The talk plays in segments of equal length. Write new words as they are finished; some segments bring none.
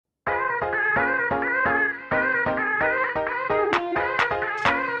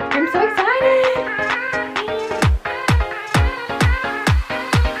so excited!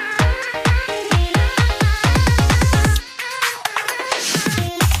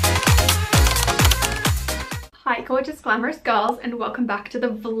 Hi gorgeous glamorous girls, and welcome back to the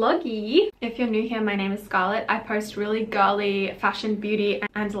vloggy. If you're new here, my name is Scarlett. I post really girly fashion, beauty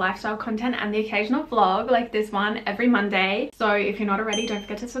and lifestyle content and the occasional vlog like this one every Monday. So if you're not already, don't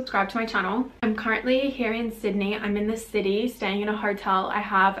forget to subscribe to my channel. I'm currently here in Sydney. I'm in the city staying in a hotel. I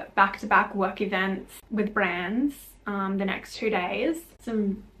have back-to-back work events with brands the next 2 days.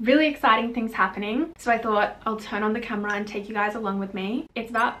 Some really exciting things happening, so I thought I'll turn on the camera and take you guys along with me. It's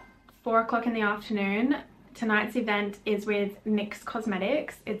about 4 o'clock in the afternoon. Tonight's event is with NYX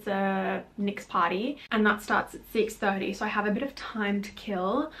Cosmetics. It's a NYX party and that starts at 6:30, so I have a bit of time to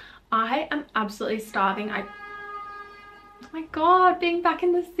kill. I am absolutely starving. Oh my god, being back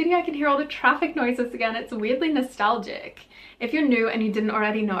in the city, I can hear all the traffic noises again. It's weirdly nostalgic. If you're new and you didn't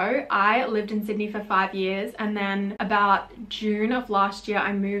already know, I lived in Sydney for 5 years, and then about June of last year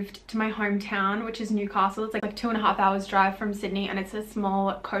I moved to my hometown, which is Newcastle. It's like 2.5 hours drive from Sydney, and it's a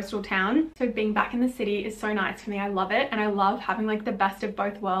small coastal town. So being back in the city is so nice for me. I love it, and I love having like the best of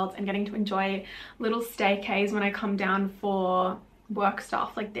both worlds and getting to enjoy little staycays when I come down for work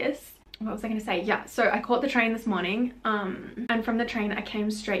stuff like this. What was I gonna say? Yeah, so I caught the train this morning, and from the train I came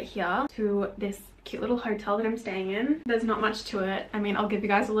straight here to this cute little hotel that I'm staying in. There's not much to it. I mean, I'll give you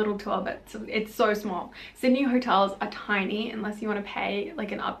guys a little tour, but it's so small. Sydney hotels are tiny unless you want to pay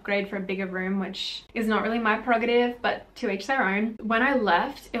like an upgrade for a bigger room, which is not really my prerogative, but to each their own. When I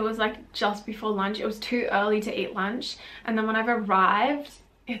left, it was like just before lunch. It was too early to eat lunch, and then when I've arrived,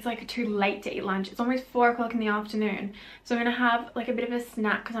 it's like too late to eat lunch. It's almost 4 o'clock in the afternoon, so I'm gonna have like a bit of a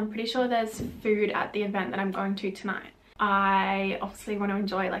snack because I'm pretty sure there's food at the event that I'm going to tonight. I obviously want to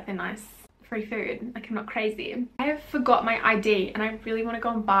enjoy like the nice free food, like I'm not crazy. I forgot my ID and I really want to go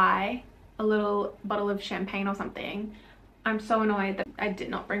and buy a little bottle of champagne or something. I'm so annoyed that I did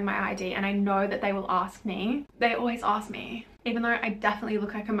not bring my ID, and I know that they will ask me. They always ask me, even though I definitely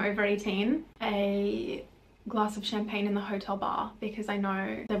look like I'm over 18, a glass of champagne in the hotel bar, because I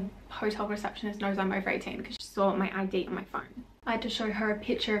know the hotel receptionist knows I'm over 18 because she saw my ID on my phone. I had to show her a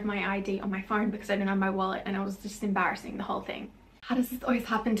picture of my ID on my phone because I didn't have my wallet, and it was just embarrassing, the whole thing. How does this always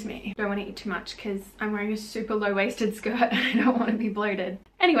happen to me? I don't want to eat too much because I'm wearing a super low-waisted skirt and I don't want to be bloated.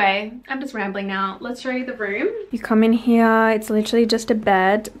 Anyway, I'm just rambling now. Let's show you the room. You come in here, it's literally just a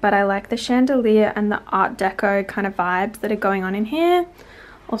bed, but I like the chandelier and the art deco kind of vibes that are going on in here.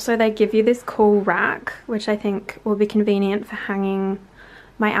 Also, they give you this cool rack, which I think will be convenient for hanging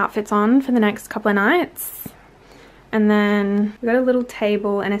my outfits on for the next couple of nights. And then we've got a little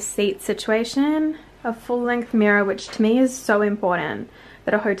table and a seat situation. A full-length mirror, which to me is so important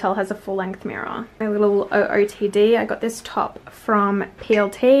that a hotel has a full-length mirror. My little OOTD, I got this top from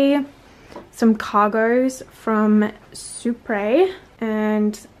PLT, some cargos from Supre,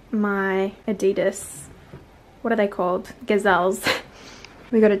 and my Adidas, what are they called? Gazelles.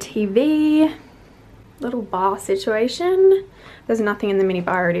 We got a TV, little bar situation. There's nothing in the mini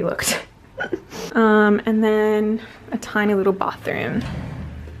bar, I already looked. And then a tiny little bathroom.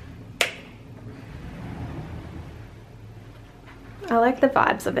 I like the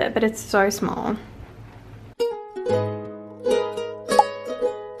vibes of it, but it's so small.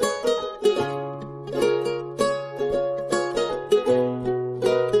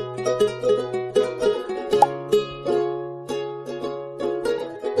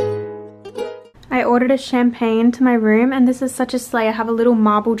 I ordered a champagne to my room, and this is such a slay. I have a little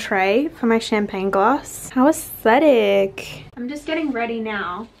marble tray for my champagne glass. How aesthetic. I'm just getting ready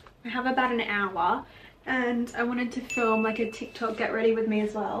now. I have about an hour. And I wanted to film like a TikTok get ready with me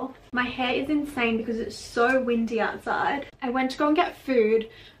as well. My hair is insane because it's so windy outside. I went to go and get food,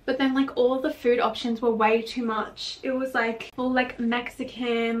 but then like all the food options were way too much. It was like full like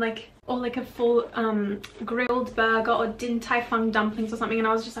Mexican, like, or like a full grilled burger or din tai fung dumplings or something, and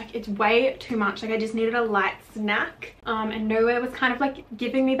I was just like, it's way too much. Like I just needed a light snack, and nowhere was kind of like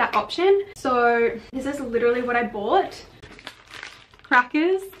giving me that option. So this is literally what I bought.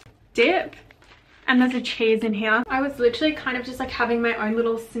 Crackers, dip, and there's a cheese in here. I was literally kind of just like having my own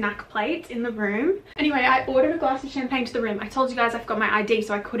little snack plate in the room. Anyway, I ordered a glass of champagne to the room. I told you guys I've got my ID,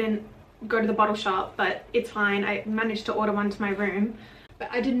 so I couldn't go to the bottle shop, but it's fine. I managed to order one to my room. But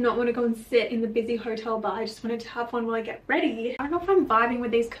I did not want to go and sit in the busy hotel bar. I just wanted to have one while I get ready. I don't know if I'm vibing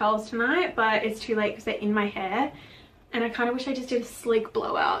with these curls tonight, but it's too late because they're in my hair. And I kind of wish I just did a sleek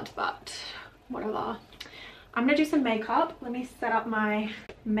blowout, but whatever. I'm gonna do some makeup. Let me set up my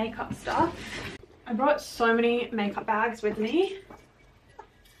makeup stuff. I brought so many makeup bags with me.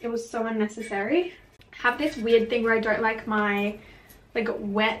 It was so unnecessary. I have this weird thing where I don't like my like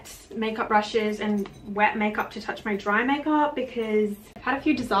wet makeup brushes and wet makeup to touch my dry makeup because I've had a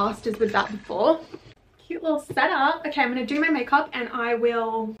few disasters with that before. Cute little setup. Okay, I'm gonna do my makeup and I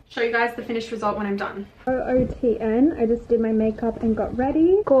will show you guys the finished result when I'm done. OOTN, I just did my makeup and got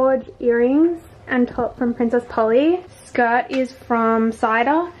ready. Gorge earrings and top from Princess Polly. Skirt is from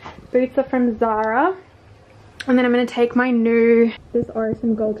Cider. Boots are from Zara. And then I'm gonna take my new, this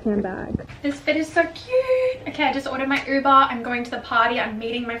Orison gold handbag. This fit is so cute. Okay, I just ordered my Uber. I'm going to the party. I'm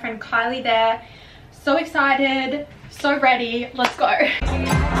meeting my friend Kylie there. So excited, so ready. Let's go.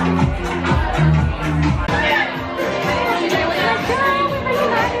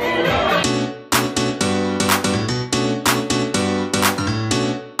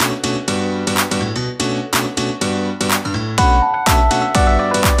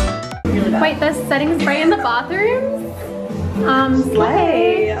 Wait, there's setting spray in the bathrooms?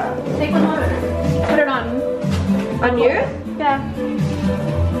 Slay. Take one home. Put it on. On you? Yeah.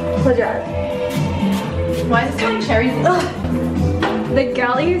 Close your eyes. Why is it smelling cherries? The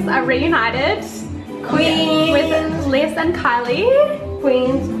girlies are reunited. Queens. With Liz and Kylie.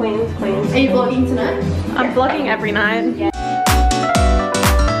 Queens, queens, queens. Are you vlogging tonight? I'm vlogging every night. Yeah.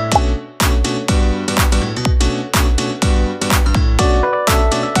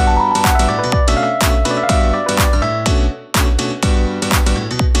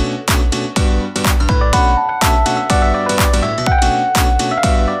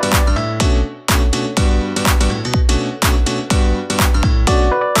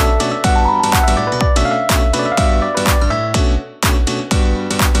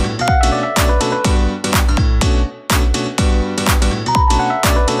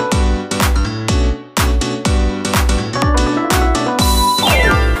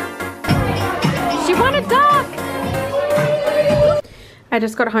 I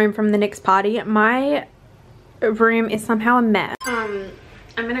just got home from the next party. My room is somehow a mess. I'm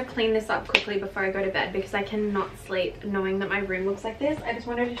gonna clean this up quickly before I go to bed because I cannot sleep knowing that my room looks like this. I just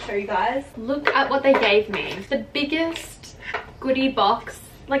wanted to show you guys. Look at what they gave me. The biggest goodie box.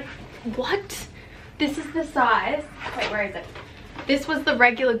 Like, what? This is the size. Wait, where is it? This was the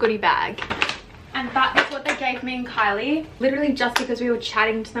regular goodie bag. And that is what they gave me and Kylie. Literally just because we were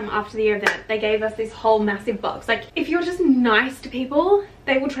chatting to them after the event, they gave us this whole massive box. Like, if you're just nice to people,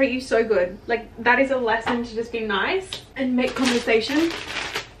 they will treat you so good. Like, that is a lesson to just be nice and make conversation.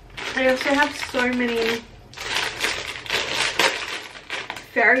 I also have so many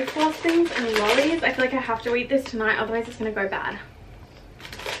fairy floss things and lollies. I feel like I have to eat this tonight, otherwise it's gonna go bad.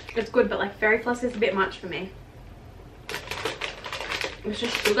 It's good, but like fairy floss is a bit much for me. It's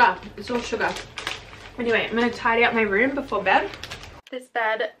just sugar. It's all sugar. Anyway, I'm gonna tidy up my room before bed. This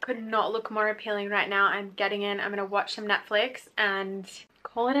bed could not look more appealing right now. I'm getting in, I'm gonna watch some Netflix and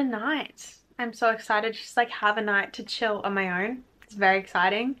call it a night. I'm so excited to just like have a night to chill on my own. It's very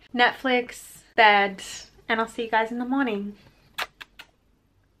exciting. Netflix, bed, and I'll see you guys in the morning.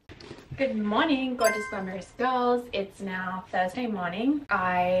 Good morning, gorgeous glamorous girls. It's now Thursday morning.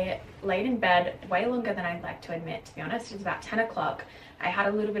 I laid in bed way longer than I'd like to admit, to be honest. It's about 10 o'clock. I had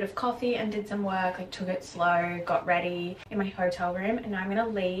a little bit of coffee and did some work, like took it slow, got ready in my hotel room, and now I'm gonna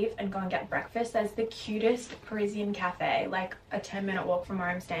leave and go and get breakfast. There's the cutest Parisian cafe, like a 10-minute walk from where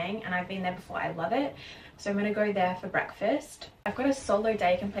I'm staying, and I've been there before. I love it. So I'm gonna go there for breakfast. I've got a solo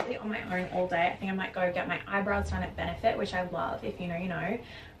day completely on my own all day. I think I might go get my eyebrows done at Benefit, which I love. If you know, you know.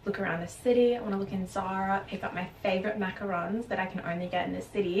 Look around the city. I want to look in Zara, pick up my favorite macarons that I can only get in the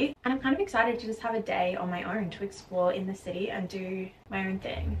city. And I'm kind of excited to just have a day on my own to explore in the city and do my own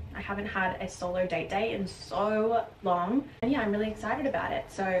thing. I haven't had a solo date day in so long. And yeah, I'm really excited about it.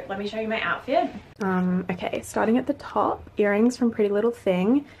 So let me show you my outfit. Okay, starting at the top, earrings from Pretty Little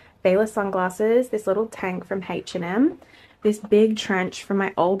Thing, Vela sunglasses, this little tank from H&M, this big trench from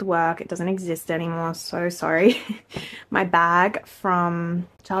my old work. It doesn't exist anymore, so sorry. My bag from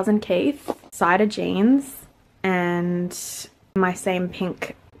Charles & Keith, cider jeans, and my same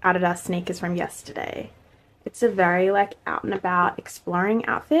pink Adidas sneakers from yesterday. It's a very like out and about exploring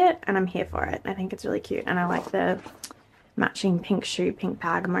outfit, and I'm here for it. I think it's really cute, and I like the matching pink shoe, pink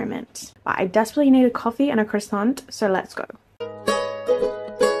bag moment. But I desperately need a coffee and a croissant, so let's go.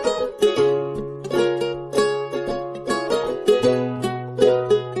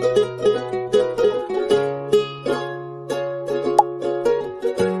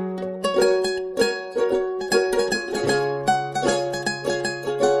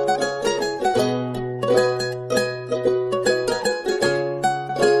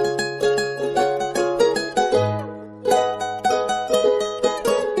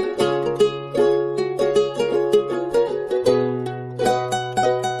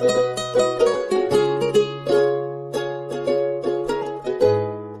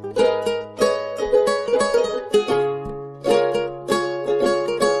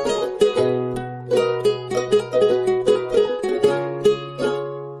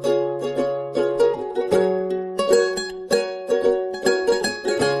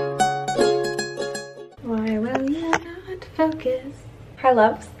 Hi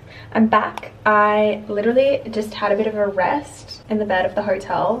loves, I'm back. I literally just had a bit of a rest in the bed of the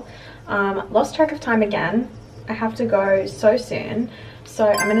hotel. Lost track of time again. I have to go so soon, so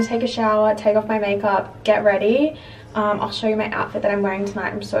I'm gonna take a shower, take off my makeup, get ready. I'll show you my outfit that I'm wearing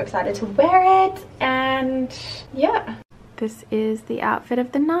tonight. I'm so excited to wear it, and yeah. This is the outfit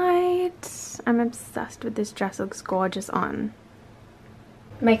of the night. I'm obsessed with this dress, looks gorgeous on.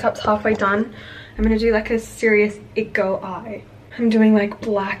 Makeup's halfway done. I'm gonna do like a serious it girl eye. I'm doing like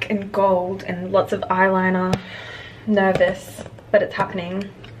black and gold and lots of eyeliner. Nervous, but it's happening.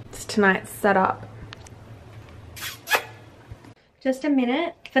 It's tonight's setup. Just a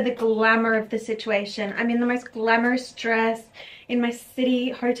minute for the glamour of the situation. I'm in the most glamorous dress in my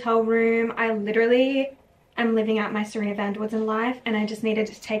city hotel room. I literally am living out my Serena Woodsen life, and I just needed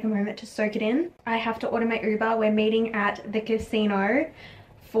to take a moment to soak it in. I have to order my Uber. We're meeting at the casino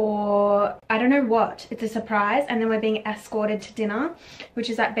for I don't know what. It's a surprise, and then we're being escorted to dinner, which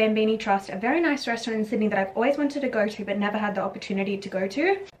is at Bambini Trust, a very nice restaurant in Sydney that I've always wanted to go to but never had the opportunity to go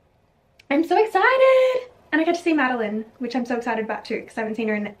to. I'm so excited! And I get to see Madeline, which I'm so excited about too, because I haven't seen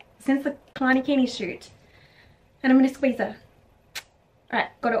her since the Kalani Kini shoot. And I'm gonna squeeze her.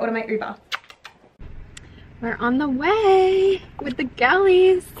 Alright, gotta order my Uber. We're on the way with the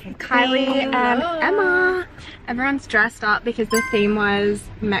girlies, Kylie and Emma. Everyone's dressed up because the theme was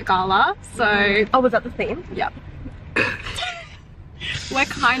Met Gala, so... Oh, was that the theme? Yep. We're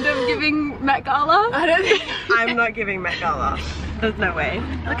kind of giving Met Gala. I don't think I'm not giving Met Gala. There's no way.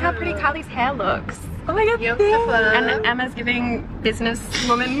 Look how pretty Kylie's hair looks. Oh my god, and Emma's giving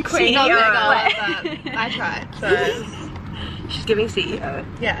businesswoman queen. Not Met Gala, but I tried, so... She's giving CEO.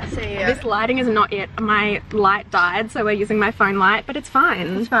 Yeah, CEO. This lighting is not it. My light died, so we're using my phone light, but it's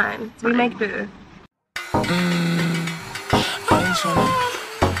fine. It's fine. We make boo. I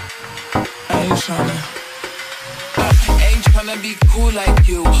ain't tryna be cool like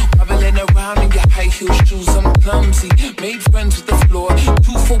you. Wobbling around in your high heel shoes, I'm clumsy. Made friends with the floor.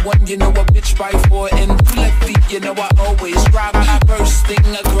 2 for 1, you know a bitch by 4. And 2 left feet, you know I always rock. First thing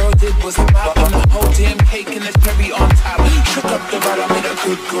a girl did was pop on the whole damn cake and the cherry on top. Shook up the ride, I made a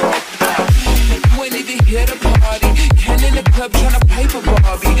good girl pop. You ain't even here to party. Ken in the club tryna pipe a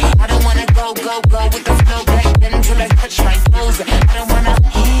Barbie. I don't wanna go with the flow back then until I touch my toes. I don't wanna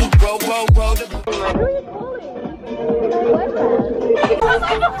roll the...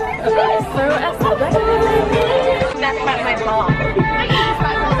 So aesthetic. That's about my mom.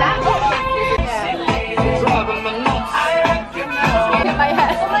 My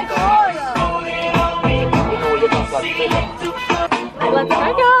head. Oh my god. Let's go,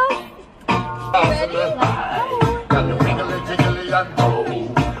 girls.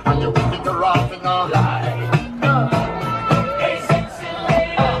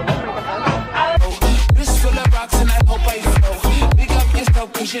 This full of rocks and I hope I flow. Big up yourself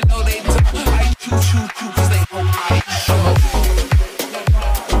cause you know they don't. I choo cause they hope I show.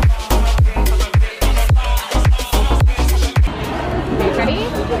 Ready?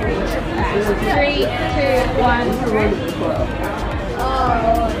 3, 2, 1.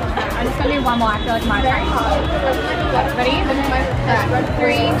 I'm just gonna do one more. I feel like my turn. Ready?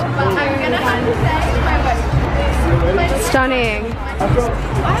 3. I'm gonna have to say stunning. I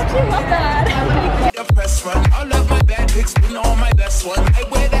actually love that. The press run, I love my bad pics, been on my best one. I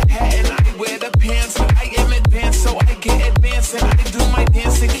wear the hat and I wear the pants. I am advanced, so I get advanced. And I do my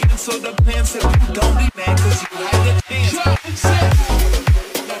dance and cancel the plans. And don't be mad cause you had a chance.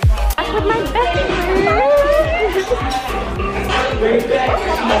 I have my bestie.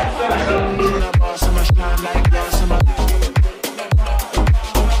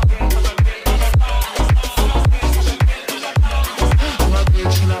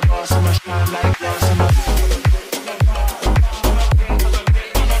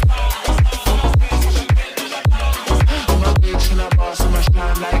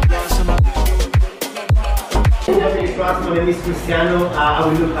 My name is Cristiano. I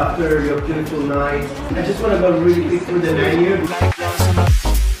will look after your beautiful night. I just want to go really quick through the menu.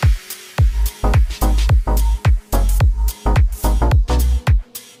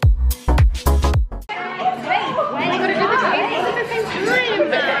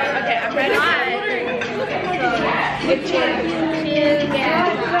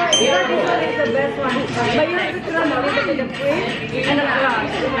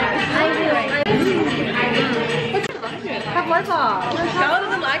 Scarlett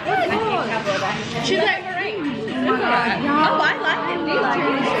doesn't like it. She's like meringue. Oh, I like it.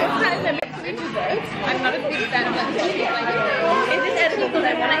 It's a mix of desserts. I'm not a big fan of that. Is this edible because I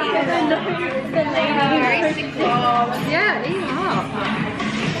want to eat it? Very sick. Yeah, eat it up.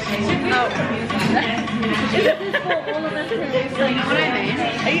 Is it for all of us to use? You know what I mean?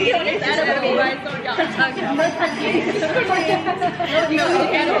 Are you honest? Edible, right? So yeah. No,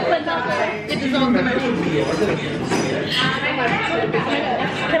 edible, but not. It is all commercial.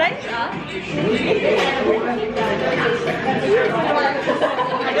 Can I start?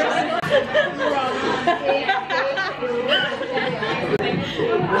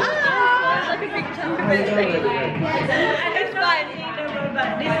 Like a big chunk of it. It's fine.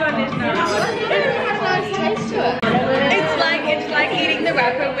 This one is not. It has a nice taste to it. It's like eating the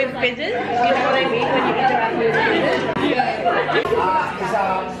wrapper with fidget. You know what I mean when you eat the wrapper with fidget? It's a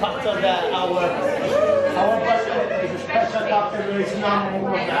part of our budget. It's a special doctor. It's not more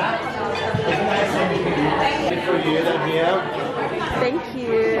of that. It's nice and for you that here. Thank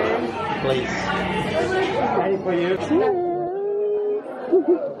you. Please. Ready for you.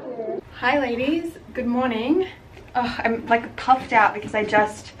 Hi ladies, good morning. Oh, I'm like puffed out because I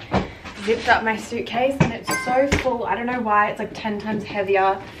just zipped up my suitcase and it's so full. I don't know why. It's like 10 times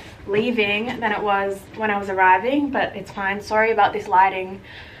heavier leaving than it was when I was arriving, but it's fine. Sorry about this lighting.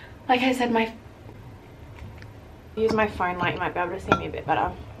 Like I said, use my phone light, you might be able to see me a bit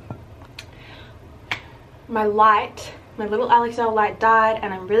better. My light, my little Alexel light died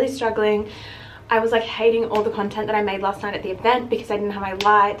and I'm really struggling. I was like hating all the content that I made last night at the event because I didn't have my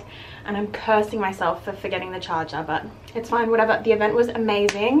light, and I'm cursing myself for forgetting the charger, but it's fine, whatever. The event was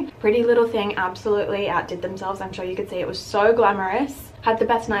amazing. Pretty Little Thing absolutely outdid themselves. I'm sure you could see it was so glamorous. Had the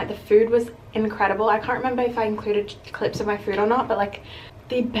best night. The food was incredible. I can't remember if I included clips of my food or not, but like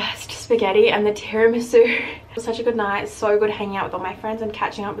the best spaghetti and the tiramisu. It was such a good night. So good hanging out with all my friends and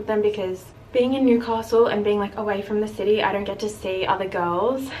catching up with them, because being in Newcastle and being like away from the city, I don't get to see other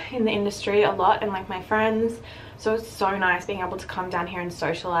girls in the industry a lot and like my friends. So it's so nice being able to come down here and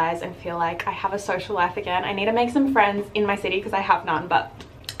socialize and feel like I have a social life again. I need to make some friends in my city because I have none, but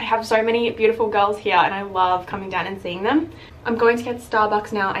I have so many beautiful girls here and I love coming down and seeing them. I'm going to get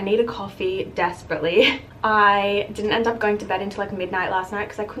Starbucks now. I need a coffee desperately. I didn't end up going to bed until like midnight last night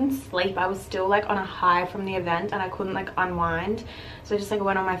because I couldn't sleep. I was still like on a high from the event and I couldn't like unwind. So I just like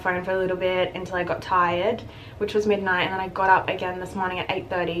went on my phone for a little bit until I got tired, which was midnight, and then I got up again this morning at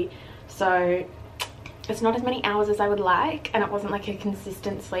 8:30. So it's not as many hours as I would like, and it wasn't like a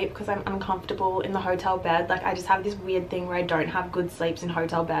consistent sleep because I'm uncomfortable in the hotel bed. Like I just have this weird thing where I don't have good sleeps in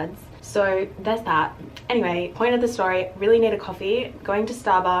hotel beds. So there's that. Anyway, point of the story, really need a coffee. Going to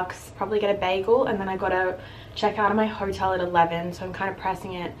Starbucks, probably get a bagel, and then I gotta check out of my hotel at 11, so I'm kind of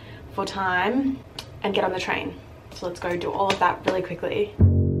pressing it for time and get on the train. So let's go do all of that really quickly.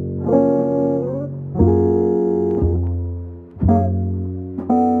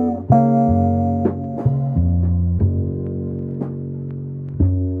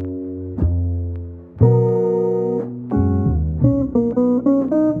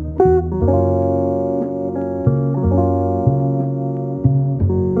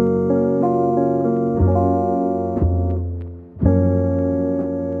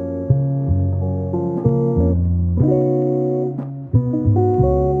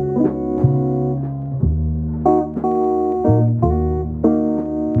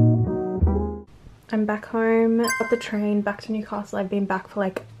 I'm back home, got the train back to Newcastle. I've been back for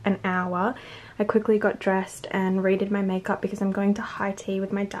like an hour. I quickly got dressed and redid my makeup because I'm going to high tea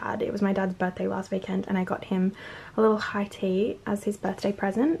with my dad. It was my dad's birthday last weekend and I got him a little high tea as his birthday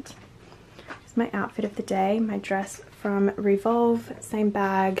present. It's my outfit of the day, my dress from Revolve, same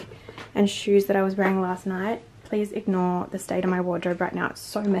bag and shoes that I was wearing last night. Please ignore the state of my wardrobe right now, it's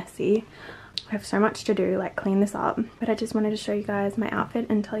so messy. I have so much to do, like clean this up, but I just wanted to show you guys my outfit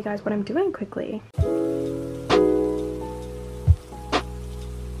and tell you guys what I'm doing quickly.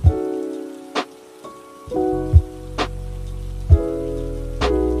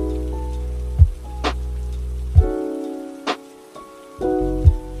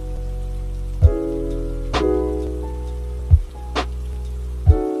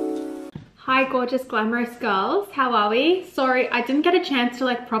 Hi gorgeous glamorous girls, how are we? Sorry, I didn't get a chance to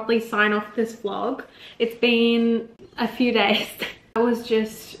like properly sign off this vlog. It's been a few days. I was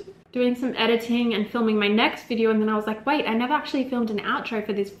just doing some editing and filming my next video, and then I was like, wait, I never actually filmed an outro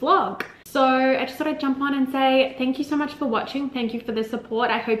for this vlog. So I just thought I'd jump on and say thank you so much for watching. Thank you for the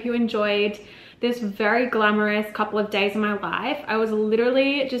support. I hope you enjoyed this very glamorous couple of days of my life. I was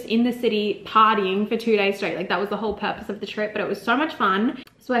literally just in the city partying for 2 days straight. Like that was the whole purpose of the trip, but it was so much fun.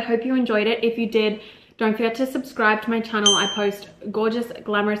 So I hope you enjoyed it. If you did, don't forget to subscribe to my channel. I post gorgeous,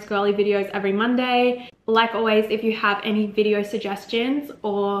 glamorous, girly videos every Monday. Like always, if you have any video suggestions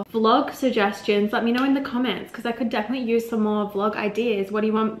or vlog suggestions, let me know in the comments because I could definitely use some more vlog ideas. What do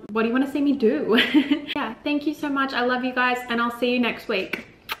you want to see me do? Yeah, thank you so much. I love you guys and I'll see you next week.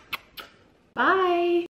 Bye.